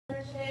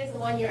Today is the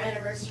one-year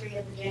anniversary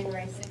of the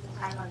January 6th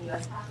attack on the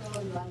U.S.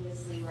 Capitol. You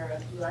obviously were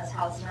a U.S.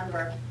 House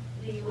member.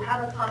 Do you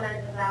have a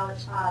comment about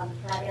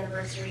that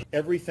anniversary?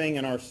 Everything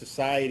in our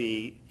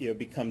society,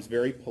 becomes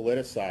very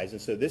politicized,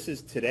 and so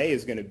today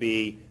is going to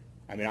be.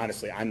 I mean,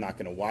 honestly, I'm not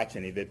going to watch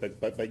any of it,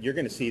 but you're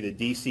going to see the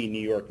D.C., New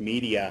York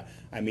media.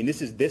 I mean,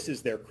 this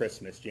is their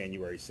Christmas,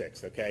 January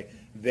 6th. Okay,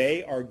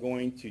 they are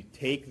going to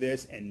take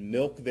this and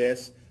milk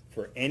this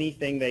for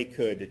anything they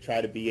could to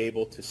try to be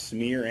able to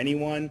smear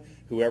anyone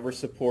who ever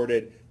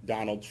supported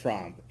Donald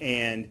Trump.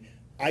 And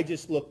I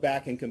just look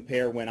back and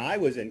compare when I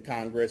was in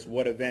Congress,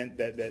 what event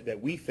that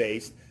we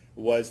faced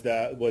was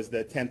the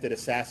attempted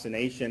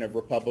assassination of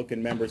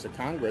Republican members of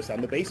Congress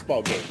on the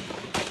baseball game.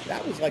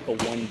 That was like a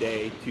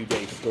one-day,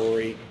 two-day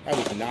story. That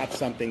was not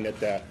something that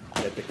the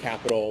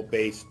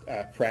Capitol-based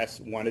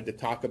press wanted to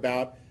talk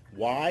about.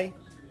 Why?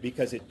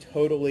 Because it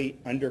totally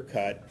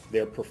undercut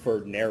their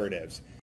preferred narratives.